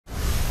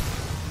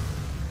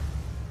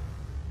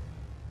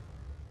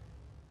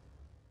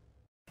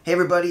Hey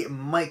everybody,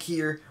 Mike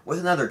here with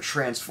another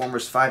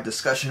Transformers 5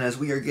 discussion as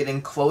we are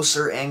getting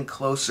closer and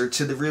closer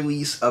to the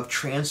release of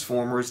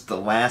Transformers The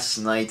Last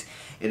Night.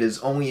 It is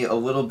only a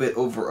little bit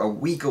over a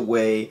week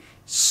away.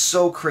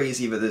 So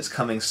crazy that it's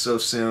coming so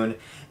soon.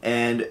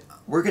 And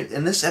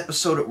in this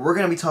episode, we're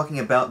going to be talking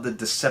about the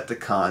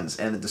Decepticons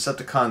and the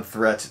Decepticon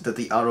threat that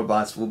the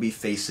Autobots will be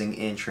facing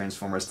in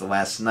Transformers The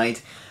Last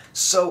Night.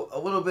 So a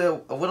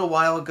little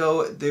while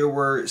ago, there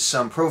were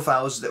some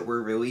profiles that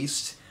were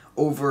released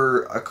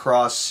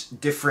across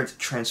different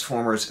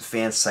Transformers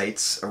fan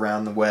sites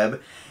around the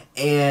web,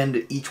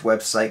 and each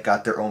website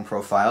got their own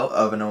profile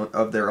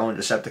of their own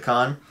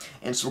Decepticon,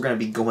 and so we're going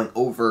to be going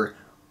over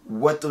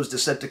what those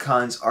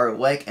Decepticons are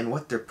like and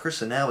what their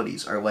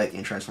personalities are like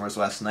in Transformers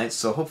Last Night.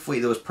 So hopefully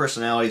those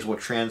personalities will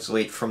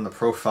translate from the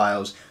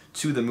profiles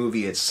to the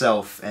movie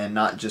itself and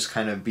not just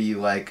kind of be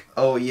like,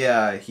 oh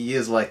yeah, he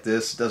is like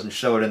this, doesn't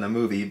show it in the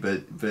movie,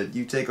 but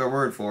you take our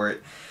word for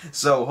it.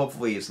 So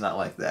hopefully it's not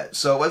like that.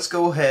 So let's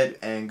go ahead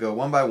and go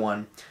one by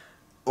one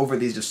over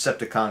these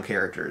Decepticon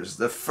characters.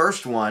 The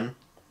first one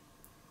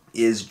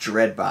is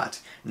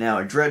Dreadbot.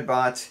 Now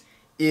Dreadbot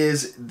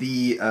is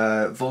the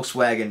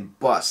Volkswagen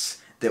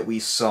bus that we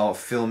saw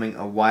filming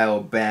a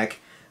while back.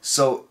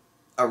 So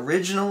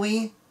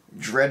originally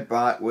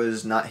Dreadbot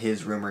was not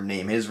his rumor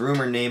name. His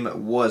rumor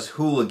name was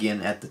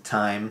Hooligan at the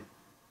time.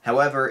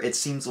 However, it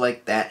seems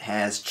like that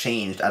has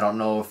changed. I don't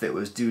know if it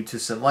was due to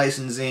some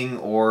licensing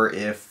or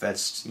if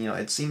that's,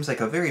 it seems like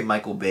a very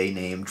Michael Bay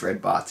name,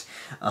 Dreadbot.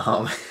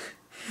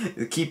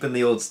 Keeping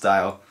the old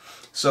style.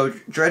 So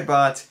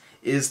Dreadbot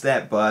is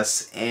that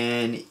bus,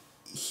 and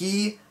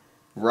he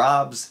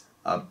robs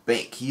a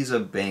bank. He's a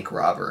bank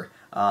robber.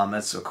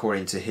 That's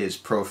according to his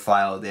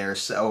profile there.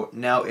 So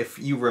now if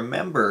you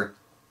remember,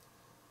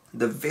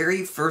 the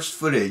very first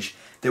footage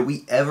that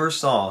we ever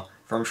saw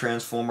from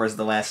Transformers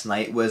The Last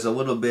Night was a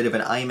little bit of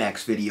an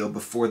IMAX video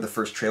before the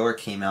first trailer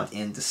came out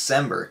in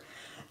December.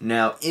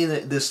 Now,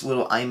 in this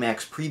little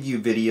IMAX preview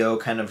video,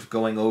 kind of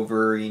going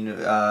over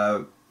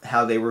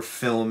how they were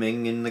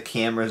filming and the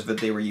cameras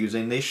that they were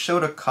using, they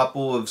showed a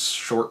couple of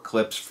short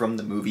clips from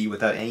the movie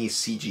without any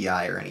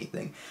CGI or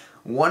anything.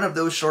 One of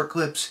those short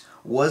clips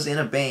was in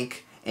a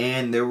bank,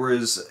 and there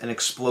was an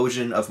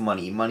explosion of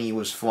money. Money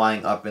was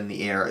flying up in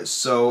the air.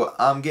 So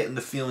I'm getting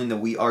the feeling that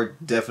we are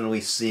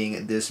definitely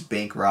seeing this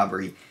bank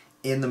robbery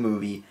in the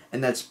movie,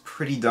 and that's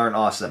pretty darn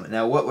awesome.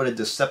 Now, what would a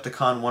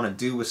Decepticon want to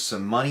do with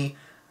some money?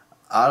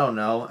 I don't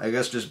know. I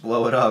guess just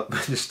blow it up,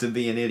 just to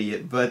be an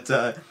idiot. But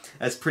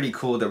that's pretty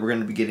cool that we're going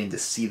to be getting to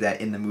see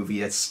that in the movie.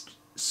 That's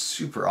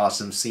super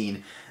awesome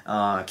scene.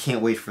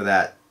 Can't wait for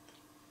that.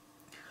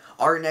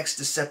 Our next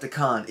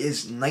Decepticon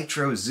is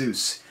Nitro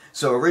Zeus.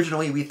 So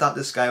originally we thought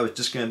this guy was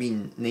just going to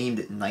be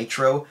named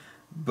Nitro,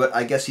 but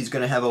I guess he's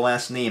going to have a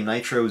last name.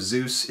 Nitro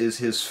Zeus is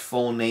his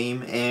full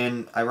name,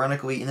 and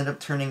ironically ended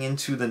up turning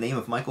into the name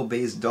of Michael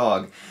Bay's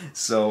dog.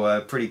 So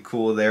pretty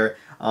cool there.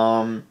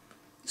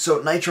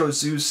 So Nitro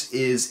Zeus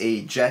is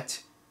a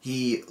jet.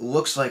 He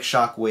looks like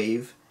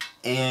Shockwave,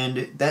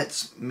 and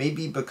that's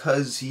maybe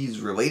because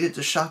he's related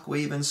to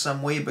Shockwave in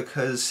some way,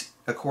 because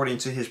according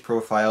to his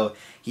profile,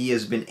 he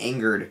has been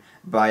angered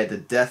by the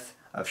death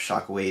of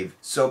Shockwave.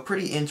 So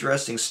pretty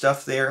interesting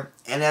stuff there.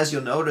 And as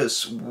you'll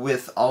notice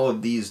with all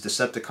of these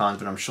Decepticons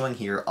that I'm showing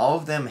here, all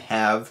of them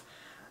have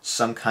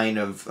some kind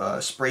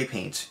of spray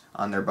paint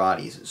on their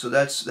bodies. So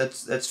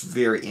that's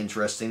very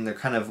interesting. They're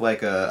kind of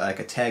like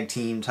a tag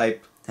team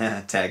type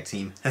tag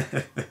team.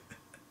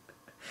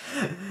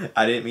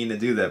 I didn't mean to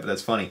do that, but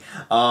that's funny.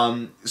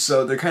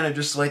 So they're kind of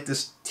just like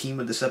this team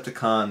of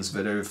Decepticons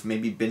that have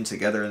maybe been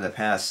together in the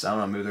past. I don't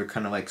know, maybe they're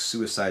kind of like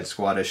Suicide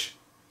Squad-ish.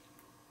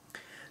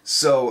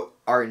 So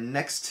our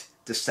next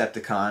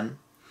Decepticon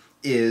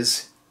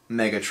is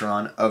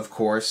Megatron, of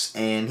course,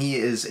 and he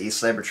is a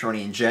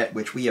Cybertronian jet,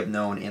 which we have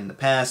known in the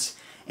past,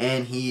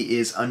 and he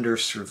is under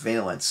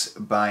surveillance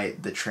by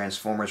the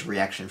Transformers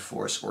Reaction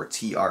Force, or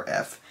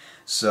TRF.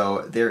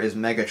 So there is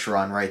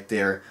Megatron right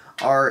there.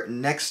 Our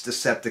next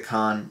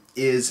Decepticon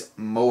is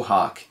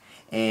Mohawk,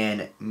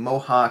 and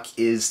Mohawk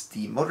is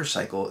the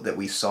motorcycle that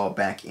we saw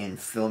back in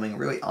filming.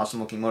 Really awesome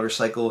looking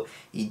motorcycle.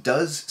 He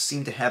does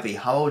seem to have a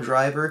hollow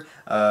driver,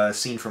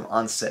 seen from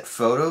on-set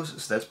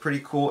photos, so that's pretty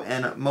cool.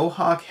 And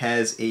Mohawk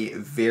has a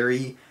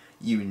very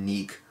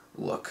unique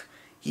look.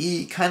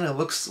 He kind of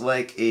looks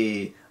like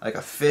a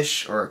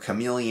fish or a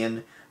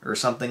chameleon or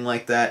something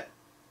like that.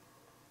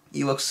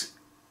 He looks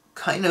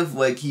kind of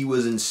like he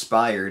was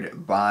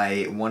inspired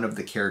by one of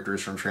the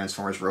characters from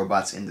Transformers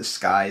Robots in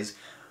Disguise,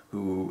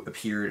 who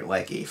appeared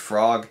like a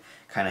frog.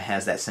 Kind of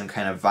has that same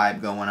kind of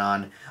vibe going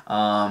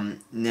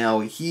on. Now,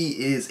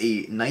 he is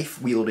a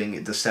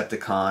knife-wielding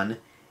Decepticon,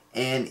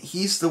 and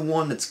he's the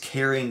one that's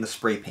carrying the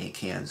spray paint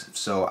cans.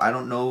 So I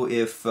don't know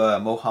if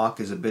Mohawk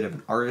is a bit of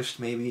an artist,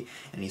 maybe,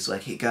 and he's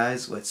like, hey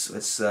guys,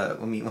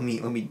 let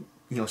me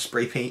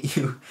spray paint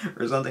you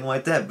or something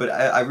like that. But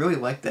I really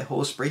like that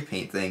whole spray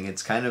paint thing.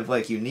 It's kind of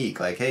like unique.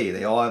 Like, hey,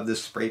 they all have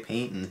this spray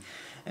paint,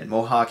 and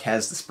Mohawk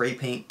has the spray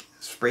paint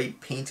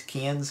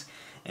cans.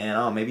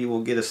 And maybe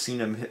we'll get a scene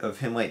of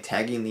him like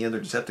tagging the other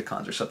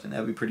Decepticons or something.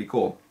 That'd be pretty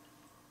cool.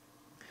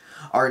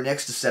 Our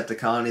next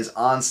Decepticon is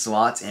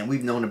Onslaught, and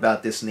we've known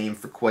about this name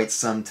for quite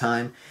some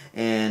time.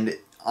 And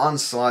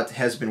Onslaught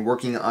has been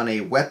working on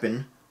a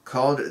weapon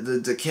called the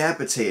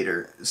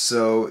Decapitator.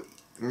 So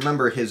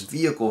remember, his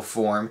vehicle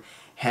form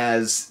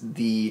has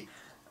the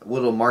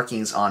little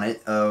markings on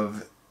it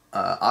of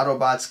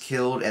Autobots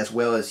killed as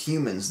well as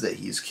humans that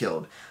he's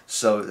killed.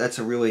 So that's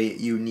a really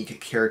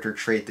unique character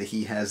trait that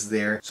he has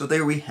there. So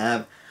there we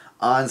have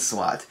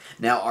Onslaught.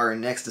 Now our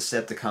next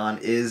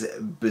Decepticon is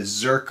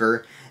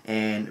Berserker,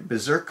 and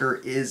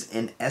Berserker is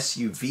an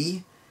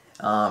SUV.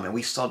 And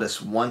we saw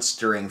this once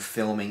during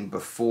filming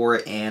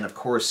before, and of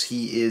course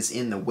he is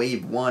in the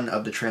Wave 1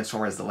 of the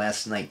Transformers The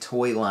Last Knight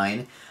toy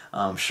line.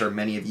 I'm sure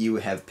many of you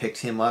have picked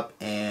him up,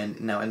 and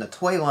now in the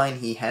toy line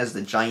he has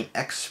the giant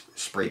X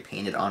spray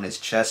painted on his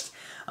chest.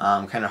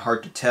 Kind of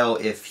hard to tell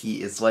if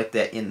he is like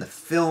that in the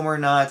film or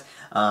not.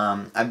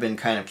 I've been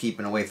kind of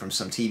keeping away from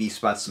some TV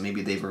spots, so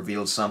maybe they've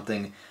revealed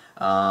something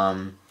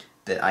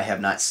that I have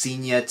not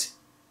seen yet.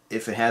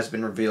 If it has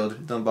been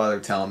revealed, don't bother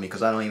telling me,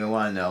 because I don't even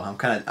want to know.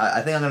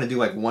 I think I'm going to do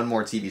like one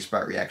more TV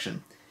spot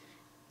reaction,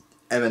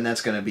 and then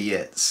that's going to be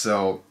it.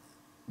 So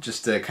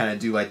just to kind of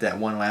do like that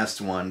one last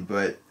one,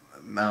 but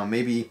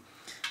maybe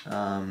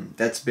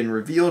that's been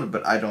revealed,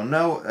 but I don't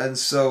know. And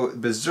so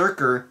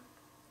Berserker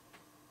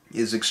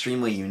is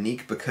extremely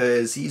unique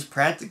because he's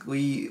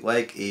practically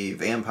like a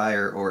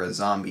vampire or a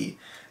zombie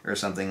or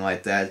something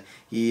like that.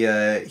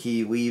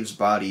 He leaves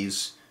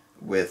bodies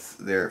with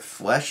their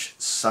flesh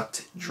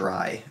sucked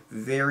dry.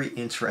 Very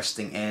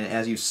interesting, and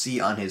as you see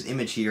on his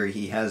image here,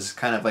 he has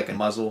kind of like a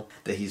muzzle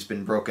that he's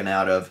been broken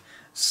out of.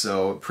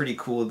 So pretty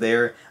cool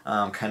there.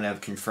 Kind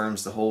of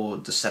confirms the whole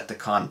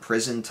Decepticon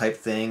prison type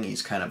thing.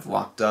 He's kind of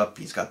locked up,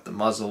 he's got the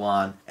muzzle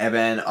on. And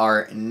then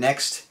our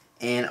next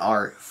and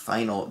our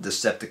final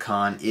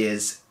Decepticon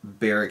is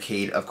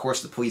Barricade. Of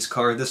course, the police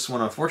car. This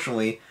one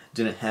unfortunately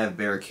didn't have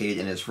Barricade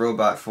in his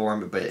robot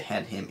form, but it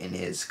had him in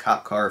his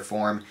cop car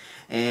form.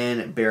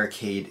 And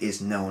Barricade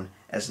is known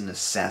as an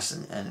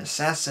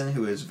assassin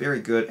who is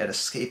very good at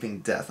escaping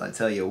death, I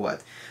tell you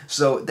what.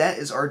 So that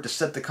is our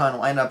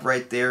Decepticon lineup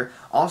right there.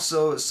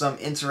 Also, some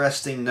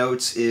interesting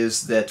notes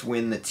is that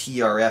when the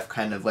TRF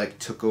kind of like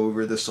took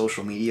over the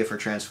social media for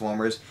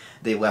Transformers,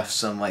 they left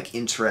some like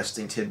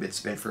interesting tidbits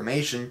of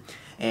information,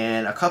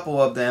 and a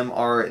couple of them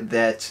are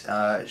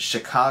that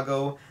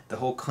Chicago, the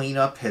whole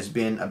cleanup has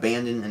been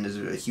abandoned and is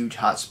a huge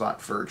hotspot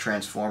for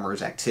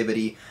Transformers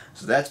activity,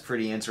 so that's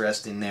pretty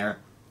interesting there.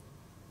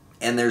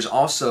 And there's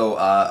also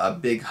a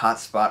big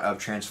hotspot of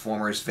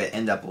Transformers that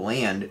end up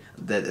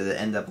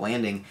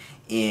landing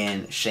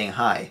in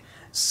Shanghai.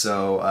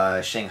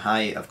 So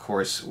Shanghai, of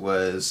course,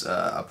 was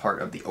a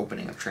part of the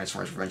opening of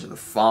Transformers Revenge of the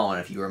Fallen,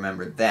 if you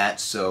remember that.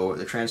 So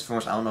the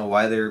Transformers, I don't know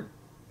why they're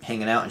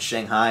hanging out in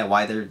Shanghai,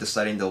 why they're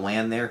deciding to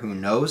land there, who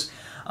knows?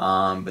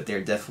 But they're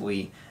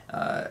definitely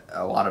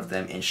a lot of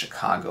them in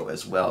Chicago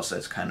as well, so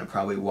that's kind of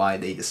probably why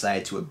they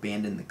decided to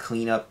abandon the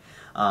cleanup.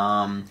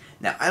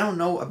 Now, I don't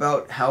know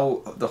about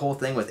how the whole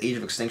thing with Age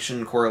of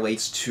Extinction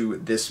correlates to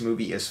this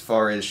movie as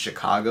far as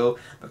Chicago,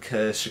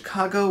 because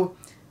Chicago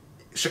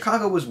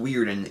was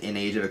weird in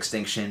Age of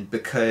Extinction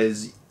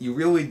because you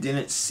really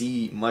didn't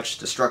see much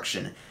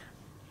destruction.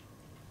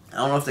 I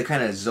don't know if they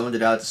kind of zoned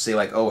it out to say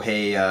like, oh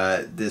hey,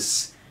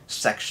 this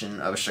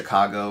section of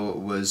Chicago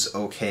was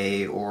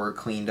okay or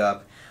cleaned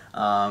up,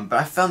 but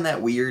I found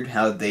that weird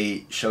how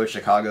they showed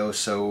Chicago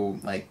so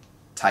like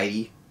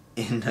tidy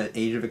in the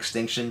Age of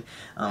Extinction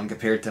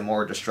compared to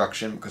more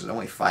destruction, because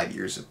only 5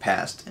 years have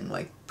passed and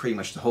like pretty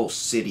much the whole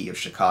city of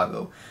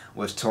Chicago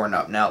was torn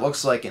up. Now it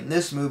looks like in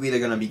this movie they're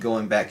going to be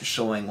going back to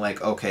showing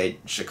like, okay,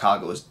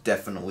 Chicago is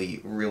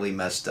definitely really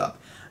messed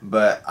up,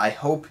 but I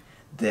hope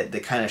that they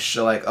kind of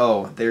show like,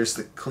 oh, there's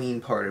the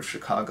clean part of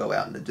Chicago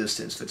out in the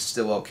distance that's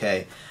still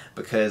okay,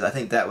 because I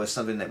think that was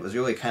something that was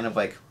really kind of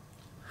like,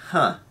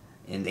 huh,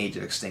 in Age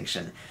of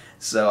Extinction.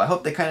 So I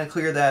hope they kind of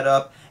clear that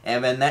up.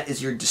 And then that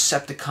is your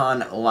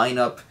Decepticon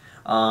lineup.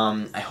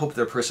 I hope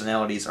their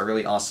personalities are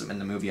really awesome in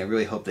the movie. I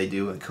really hope they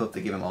do. I hope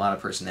they give them a lot of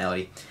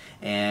personality.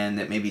 And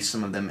that maybe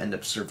some of them end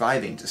up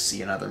surviving to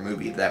see another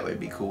movie. That would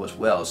be cool as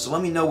well. So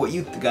let me know what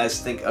you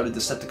guys think of the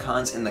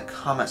Decepticons in the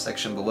comment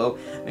section below.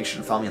 Make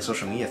sure to follow me on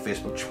social media,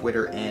 Facebook,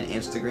 Twitter, and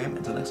Instagram.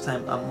 Until next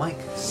time, I'm Mike.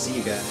 See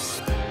you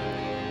guys.